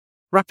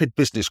Rapid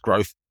business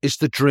growth is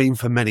the dream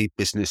for many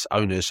business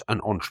owners and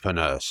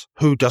entrepreneurs.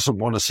 Who doesn't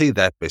want to see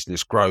their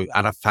business grow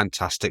at a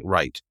fantastic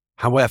rate?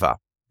 However,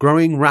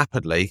 growing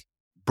rapidly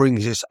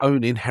brings its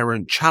own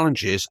inherent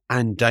challenges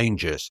and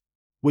dangers,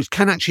 which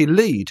can actually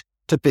lead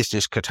to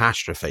business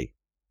catastrophe.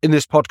 In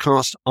this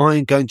podcast,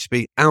 I'm going to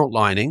be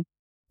outlining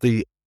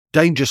the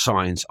danger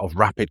signs of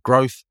rapid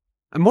growth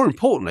and, more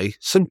importantly,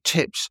 some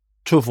tips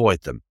to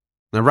avoid them.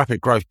 Now,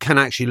 rapid growth can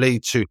actually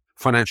lead to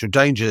financial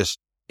dangers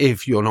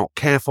if you're not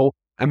careful,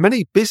 and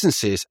many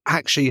businesses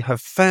actually have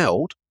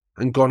failed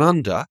and gone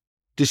under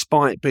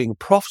despite being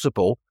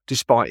profitable,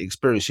 despite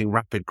experiencing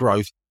rapid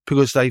growth,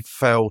 because they've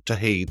failed to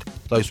heed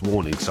those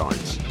warning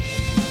signs.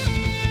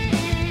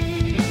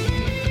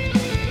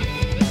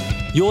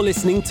 You're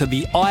listening to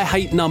the I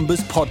Hate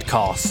Numbers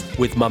podcast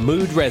with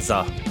Mahmood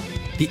Reza.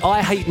 The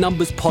I Hate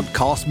Numbers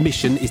podcast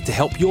mission is to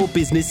help your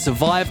business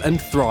survive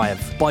and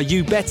thrive by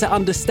you better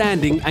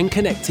understanding and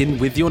connecting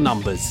with your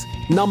numbers.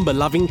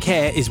 Number-loving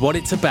care is what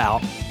it's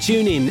about.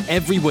 Tune in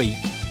every week.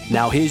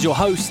 Now here's your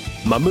host,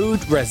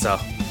 Mahmood Reza.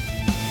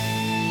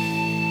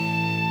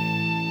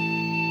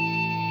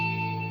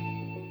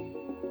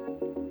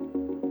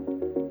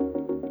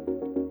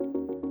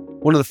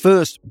 One of the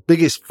first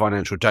biggest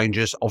financial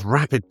dangers of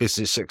rapid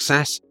business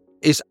success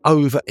is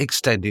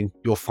overextending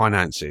your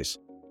finances.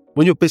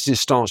 When your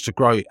business starts to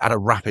grow at a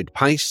rapid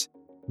pace,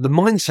 the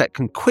mindset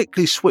can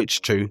quickly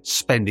switch to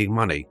spending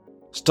money,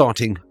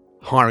 starting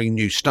hiring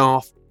new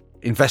staff,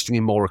 investing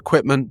in more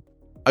equipment,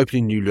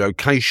 opening new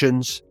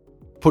locations,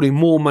 putting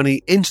more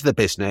money into the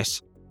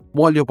business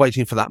while you're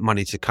waiting for that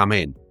money to come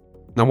in.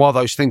 Now, while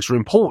those things are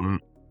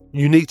important,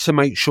 you need to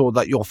make sure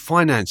that your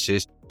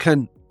finances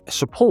can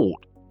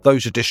support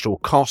those additional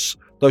costs,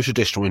 those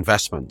additional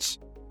investments.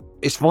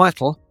 It's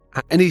vital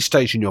at any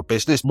stage in your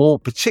business, more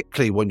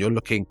particularly when you're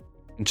looking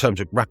in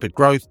terms of rapid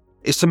growth,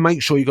 is to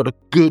make sure you've got a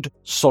good,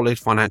 solid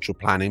financial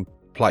plan in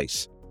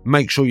place.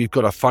 Make sure you've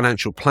got a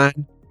financial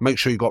plan, make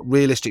sure you've got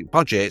realistic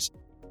budgets,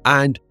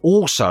 and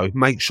also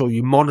make sure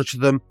you monitor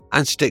them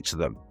and stick to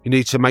them. You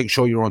need to make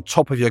sure you're on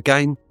top of your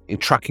game in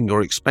tracking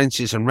your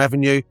expenses and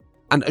revenue,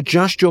 and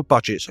adjust your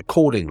budgets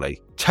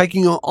accordingly.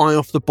 Taking your eye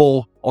off the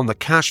ball on the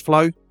cash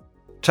flow,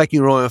 taking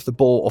your eye off the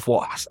ball of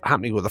what's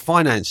happening with the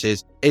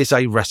finances is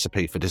a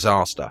recipe for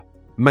disaster.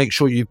 Make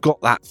sure you've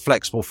got that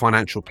flexible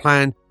financial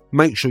plan.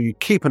 Make sure you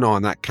keep an eye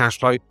on that cash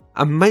flow,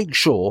 and make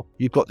sure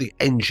you've got the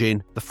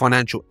engine, the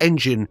financial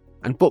engine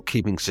and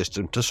bookkeeping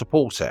system to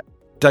support it.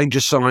 Danger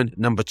sign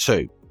number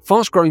 2.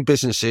 Fast-growing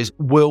businesses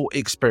will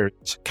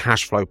experience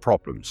cash flow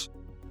problems.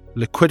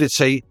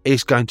 Liquidity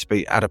is going to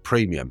be at a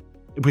premium.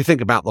 If we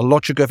think about the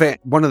logic of it,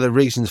 one of the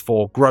reasons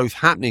for growth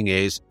happening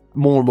is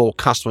more and more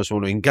customers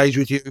want to engage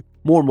with you,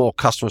 more and more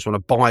customers want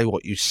to buy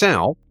what you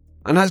sell,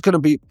 and that's going to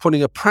be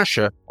putting a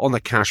pressure on the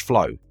cash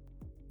flow.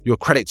 Your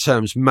credit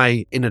terms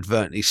may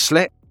inadvertently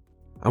slip,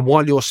 and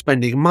while you're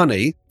spending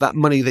money, that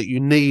money that you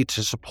need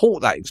to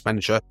support that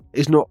expenditure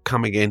is not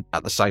coming in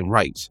at the same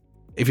rate.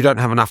 If you don't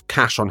have enough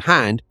cash on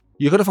hand,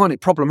 you're going to find it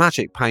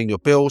problematic paying your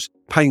bills,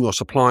 paying your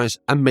suppliers,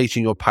 and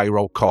meeting your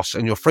payroll costs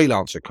and your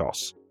freelancer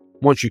costs.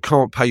 Once you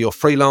can't pay your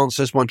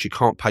freelancers, once you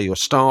can't pay your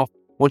staff,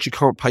 once you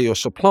can't pay your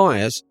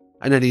suppliers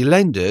and any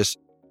lenders,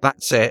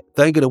 that's it.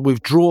 They're going to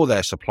withdraw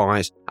their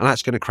supplies, and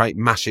that's going to create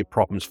massive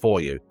problems for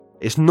you.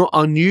 It's not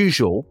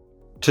unusual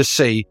to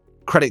see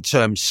credit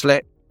terms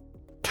slip,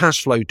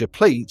 cash flow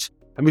deplete,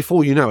 and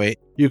before you know it,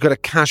 you've got a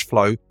cash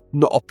flow,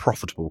 not a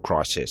profitable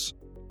crisis.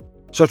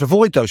 So to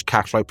avoid those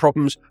cash flow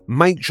problems,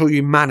 make sure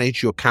you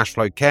manage your cash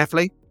flow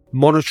carefully,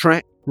 monitor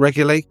it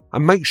regularly,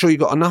 and make sure you've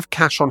got enough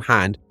cash on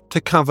hand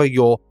to cover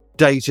your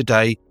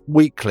day-to-day,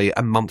 weekly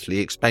and monthly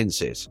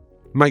expenses.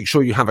 Make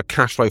sure you have a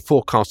cash flow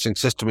forecasting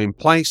system in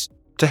place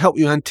to help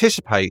you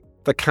anticipate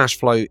the cash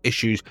flow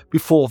issues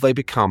before they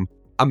become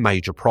a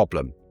major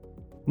problem.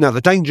 Now,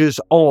 the dangers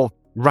of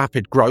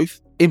rapid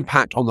growth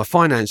impact on the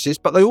finances,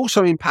 but they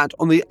also impact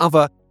on the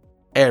other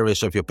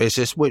areas of your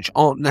business which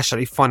aren't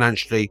necessarily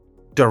financially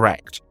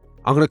direct.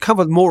 I'm going to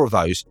cover more of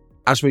those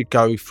as we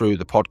go through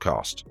the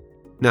podcast.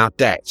 Now,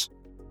 debt.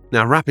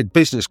 Now, rapid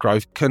business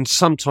growth can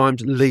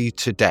sometimes lead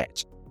to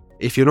debt.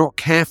 If you're not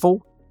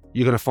careful,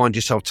 you're going to find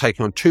yourself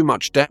taking on too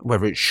much debt,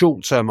 whether it's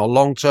short-term or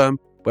long-term,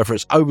 whether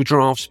it's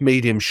overdrafts,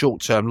 medium,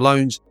 short-term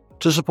loans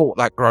to support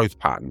that growth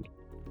pattern.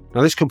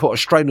 Now, this can put a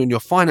strain on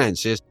your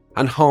finances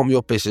and harm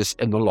your business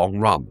in the long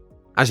run.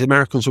 As the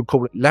Americans would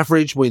call it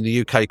leverage, we in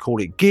the UK call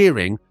it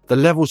gearing. The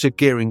levels of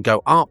gearing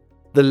go up,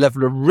 the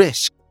level of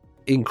risk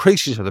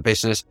increases for the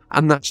business,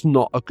 and that's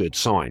not a good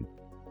sign.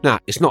 Now,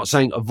 it's not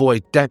saying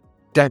avoid debt.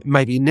 Debt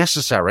may be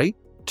necessary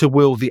to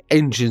wheel the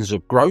engines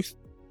of growth,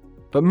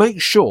 but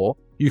make sure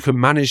you can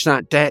manage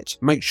that debt,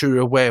 make sure you're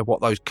aware of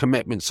what those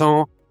commitments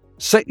are,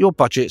 set your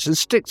budgets and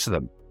stick to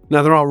them.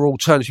 Now, there are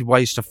alternative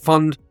ways to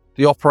fund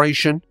the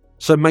operation,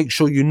 so make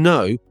sure you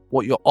know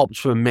what your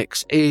optimum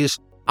mix is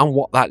and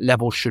what that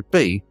level should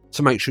be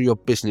to make sure your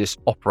business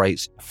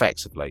operates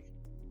effectively.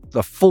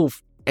 The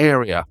fourth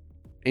area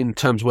in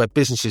terms of where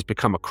businesses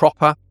become a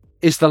cropper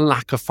is the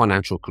lack of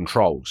financial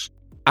controls.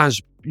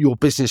 As your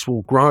business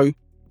will grow,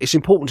 it's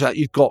important that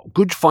you've got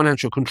good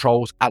financial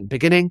controls at the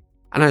beginning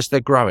and as they're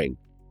growing.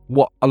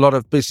 What a lot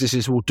of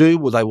businesses will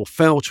do, they will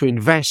fail to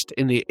invest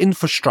in the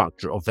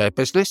infrastructure of their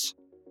business.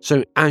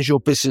 So as your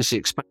business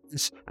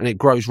expands and it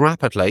grows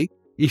rapidly,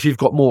 if you've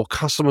got more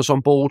customers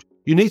on board,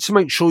 you need to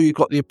make sure you've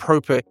got the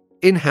appropriate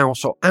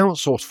in-house or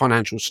outsourced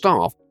financial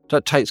staff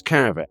that takes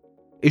care of it.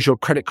 Is your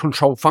credit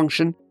control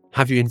function?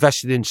 Have you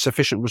invested in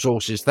sufficient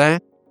resources there?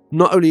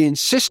 Not only in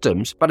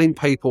systems, but in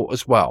people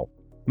as well.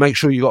 Make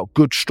sure you've got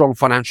good, strong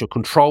financial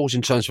controls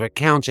in terms of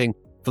accounting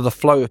for the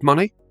flow of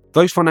money.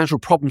 Those financial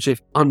problems,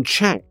 if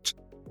unchecked,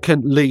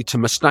 can lead to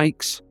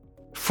mistakes,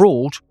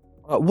 fraud,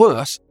 at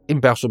worse,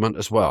 embezzlement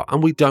as well.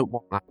 And we don't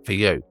want that for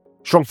you.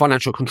 Strong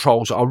financial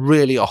controls are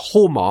really a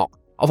hallmark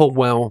of a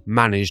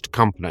well-managed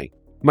company.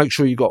 Make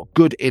sure you've got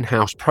good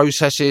in-house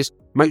processes.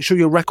 Make sure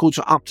your records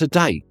are up to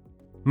date.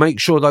 Make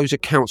sure those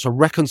accounts are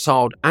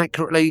reconciled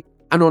accurately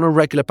and on a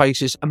regular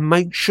basis, and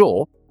make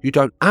sure you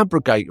don't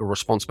abrogate your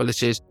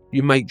responsibilities.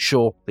 You make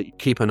sure that you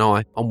keep an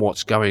eye on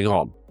what's going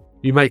on.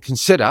 You may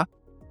consider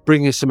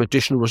bringing some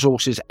additional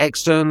resources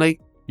externally.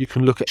 You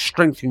can look at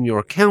strengthening your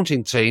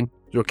accounting team,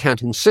 your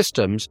accounting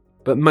systems,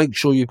 but make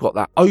sure you've got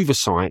that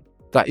oversight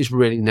that is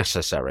really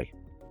necessary.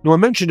 Now, I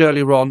mentioned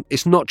earlier on,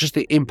 it's not just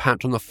the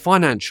impact on the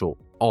financial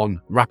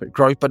on rapid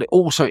growth, but it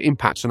also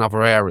impacts on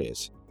other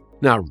areas.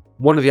 Now,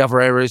 one of the other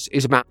areas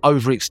is about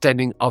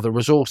overextending other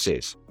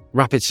resources.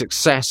 Rapid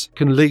success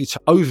can lead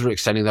to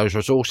overextending those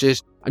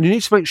resources, and you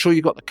need to make sure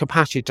you've got the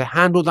capacity to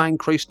handle that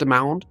increased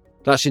demand.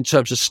 That's in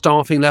terms of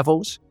staffing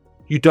levels.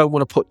 You don't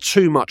want to put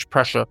too much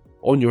pressure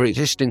on your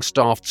existing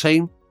staff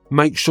team.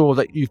 Make sure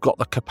that you've got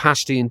the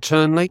capacity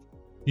internally.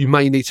 You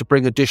may need to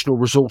bring additional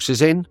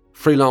resources in,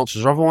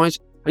 freelancers or otherwise,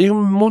 and you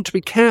want to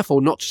be careful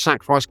not to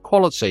sacrifice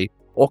quality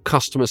or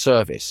customer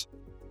service.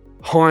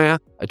 Hire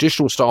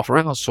additional staff or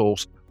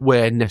outsource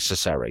where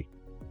necessary.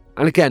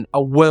 And again,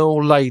 a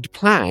well-laid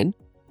plan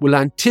will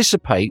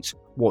anticipate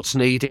what's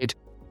needed,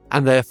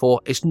 and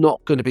therefore it's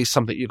not going to be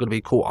something you're going to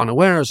be caught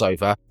unawares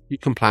over. You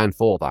can plan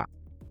for that.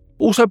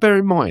 Also bear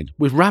in mind,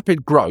 with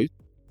rapid growth,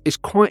 it's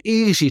quite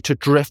easy to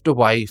drift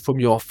away from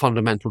your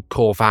fundamental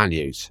core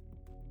values.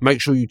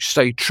 Make sure you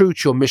stay true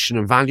to your mission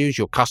and values,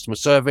 your customer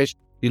service,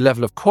 your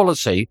level of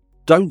quality.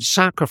 Don't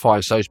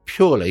sacrifice those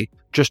purely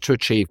just to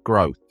achieve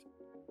growth.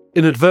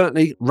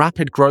 Inadvertently,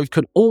 rapid growth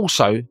can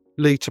also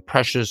lead to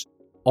pressures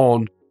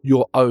on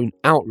your own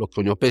outlook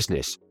on your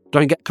business.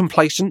 Don't get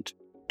complacent.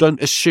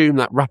 Don't assume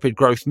that rapid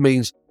growth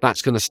means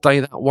that's going to stay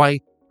that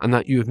way and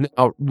that you've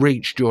now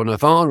reached your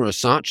nirvana as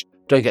such.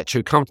 Don't get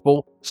too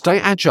comfortable. Stay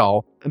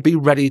agile and be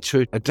ready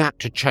to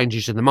adapt to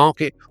changes in the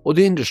market or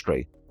the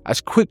industry.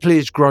 As quickly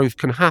as growth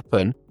can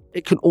happen,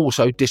 it can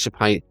also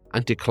dissipate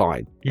and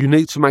decline. You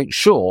need to make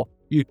sure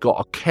you've got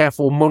a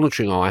careful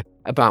monitoring eye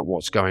about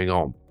what's going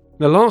on.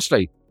 Now,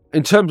 lastly,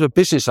 in terms of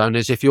business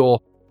owners, if you're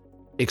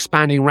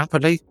expanding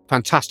rapidly,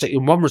 fantastic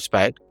in one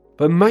respect,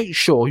 but make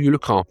sure you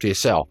look after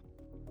yourself.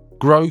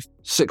 Growth,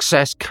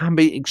 success can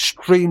be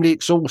extremely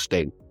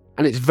exhausting,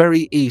 and it's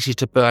very easy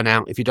to burn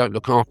out if you don't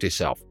look after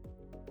yourself.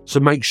 So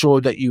make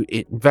sure that you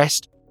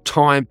invest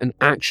time and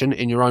action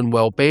in your own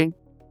well-being,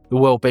 the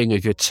well-being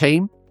of your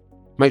team.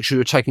 Make sure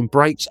you're taking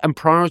breaks and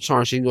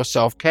prioritizing your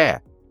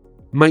self-care.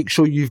 Make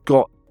sure you've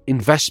got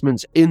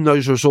investments in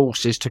those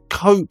resources to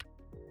cope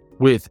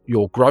with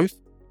your growth.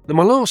 Then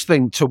my last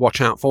thing to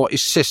watch out for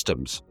is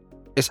systems.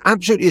 It's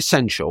absolutely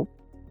essential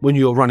when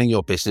you're running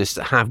your business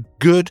to have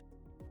good,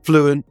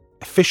 fluent,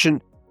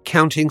 efficient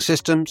accounting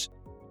systems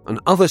and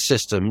other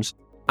systems,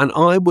 and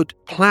I would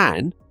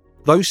plan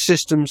those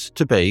systems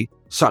to be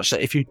such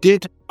that if you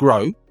did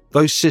grow,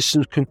 those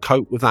systems can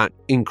cope with that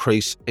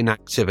increase in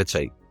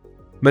activity.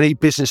 Many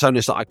business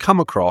owners that I come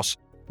across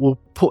will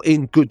put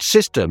in good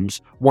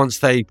systems once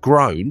they've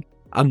grown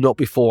and not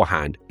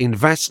beforehand.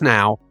 Invest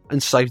now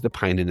and save the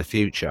pain in the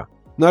future.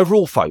 And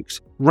overall,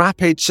 folks,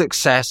 rapid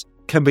success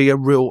can be a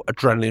real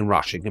adrenaline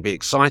rush. It can be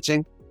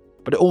exciting,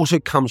 but it also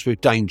comes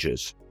with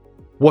dangers.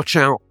 Watch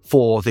out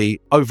for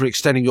the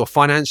overextending your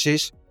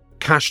finances,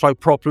 cash flow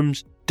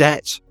problems,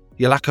 debt,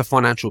 your lack of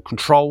financial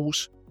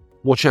controls.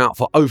 Watch out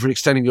for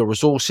overextending your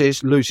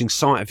resources, losing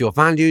sight of your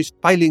values,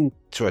 failing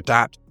to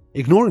adapt,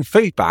 ignoring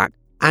feedback,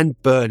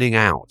 and burning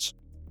out.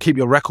 Keep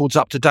your records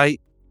up to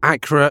date,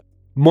 accurate,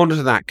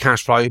 monitor that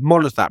cash flow,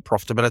 monitor that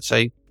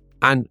profitability,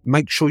 and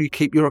make sure you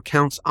keep your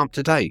accounts up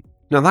to date.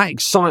 Now, that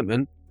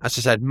excitement, as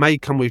I said, may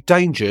come with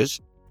dangers,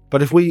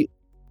 but if we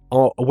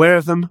are aware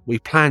of them, we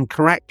plan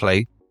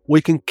correctly,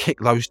 we can kick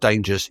those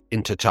dangers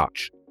into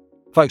touch.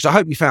 Folks, I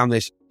hope you found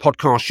this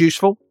podcast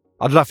useful.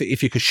 I'd love it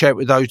if you could share it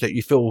with those that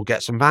you feel will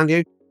get some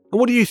value. And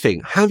what do you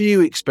think? Have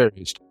you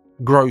experienced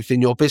growth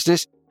in your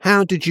business?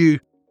 How did you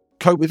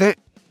cope with it?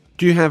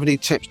 Do you have any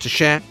tips to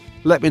share?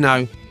 Let me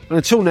know. And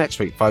until next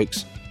week,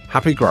 folks,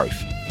 happy growth.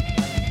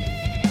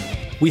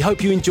 We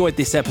hope you enjoyed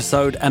this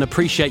episode and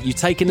appreciate you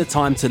taking the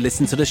time to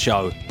listen to the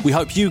show. We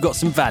hope you got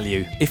some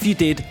value. If you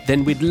did,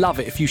 then we'd love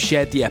it if you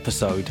shared the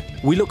episode.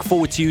 We look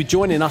forward to you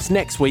joining us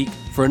next week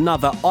for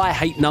another I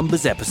Hate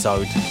Numbers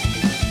episode.